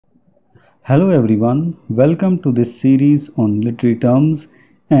Hello everyone, welcome to this series on literary terms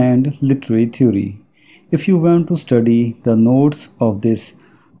and literary theory. If you want to study the notes of this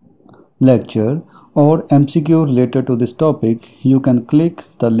lecture or MCQ related to this topic, you can click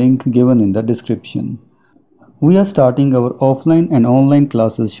the link given in the description. We are starting our offline and online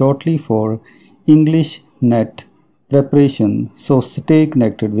classes shortly for English NET preparation, so stay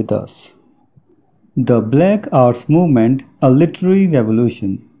connected with us. The Black Arts Movement, a literary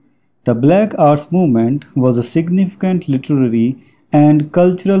revolution. The Black Arts Movement was a significant literary and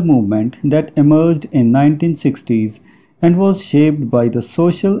cultural movement that emerged in 1960s and was shaped by the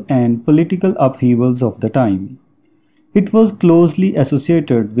social and political upheavals of the time. It was closely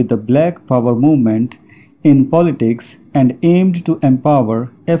associated with the Black Power movement in politics and aimed to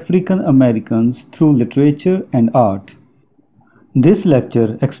empower African Americans through literature and art. This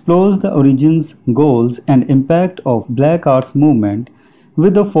lecture explores the origins, goals, and impact of Black Arts Movement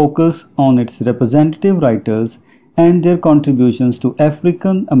with a focus on its representative writers and their contributions to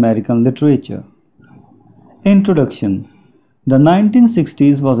African American literature. Introduction. The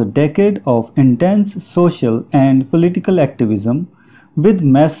 1960s was a decade of intense social and political activism with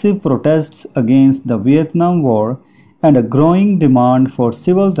massive protests against the Vietnam War and a growing demand for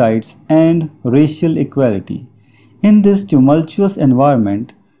civil rights and racial equality. In this tumultuous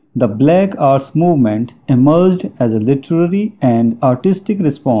environment, the Black Arts Movement emerged as a literary and artistic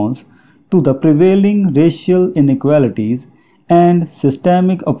response to the prevailing racial inequalities and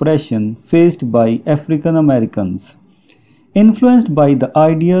systemic oppression faced by African Americans. Influenced by the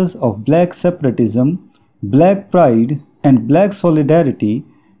ideas of Black separatism, Black pride, and Black solidarity,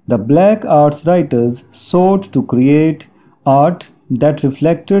 the Black arts writers sought to create art that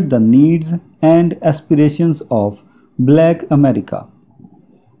reflected the needs and aspirations of Black America.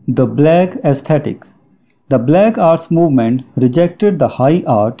 The Black aesthetic. The Black Arts Movement rejected the high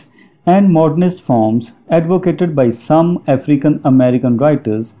art and modernist forms advocated by some African American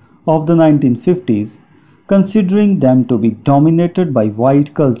writers of the 1950s, considering them to be dominated by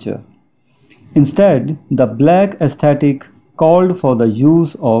white culture. Instead, the Black aesthetic called for the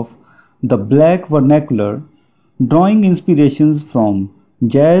use of the Black vernacular, drawing inspirations from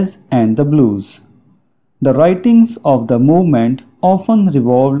jazz and the blues. The writings of the movement often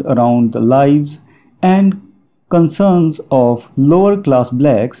revolved around the lives and concerns of lower class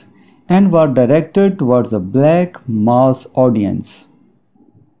blacks and were directed towards a black mass audience.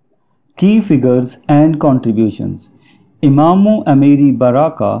 Key figures and contributions. Imamu Amiri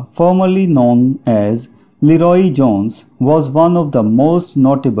Baraka, formerly known as Leroy Jones, was one of the most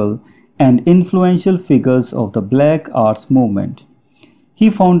notable and influential figures of the Black Arts Movement. He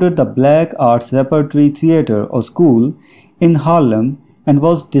founded the Black Arts Repertory Theatre or School in Harlem and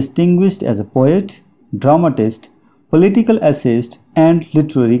was distinguished as a poet, dramatist, political essayist, and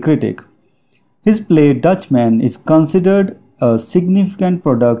literary critic. His play Dutchman is considered a significant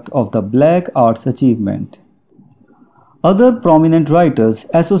product of the Black arts achievement. Other prominent writers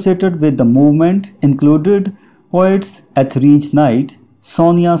associated with the movement included poets Etheridge Knight,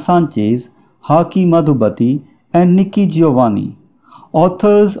 Sonia Sanchez, Haki Madhubati, and Nikki Giovanni.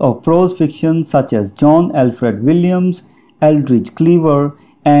 Authors of prose fiction such as John Alfred Williams, Eldridge Cleaver,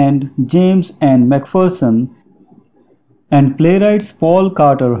 and James N. McPherson, and playwrights Paul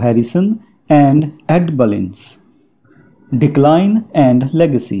Carter Harrison and Ed Bullins. Decline and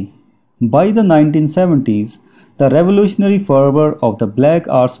legacy. By the 1970s, the revolutionary fervor of the Black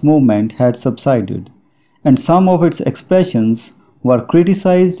Arts Movement had subsided, and some of its expressions were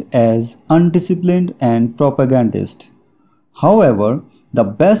criticized as undisciplined and propagandist. However, the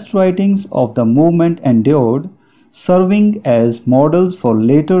best writings of the movement endured, serving as models for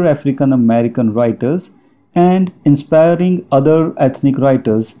later African American writers and inspiring other ethnic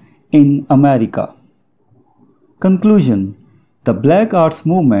writers in America. Conclusion. The Black Arts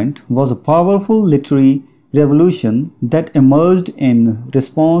Movement was a powerful literary revolution that emerged in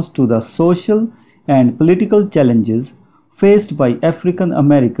response to the social and political challenges faced by African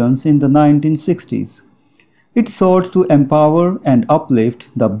Americans in the 1960s. It sought to empower and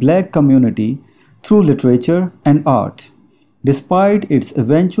uplift the Black community through literature and art. Despite its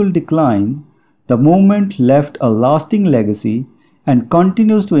eventual decline, the movement left a lasting legacy and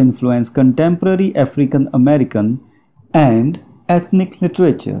continues to influence contemporary African American and ethnic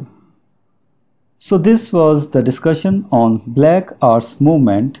literature. So this was the discussion on Black Arts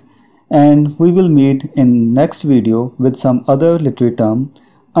Movement, and we will meet in next video with some other literary term.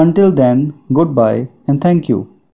 Until then, goodbye and thank you.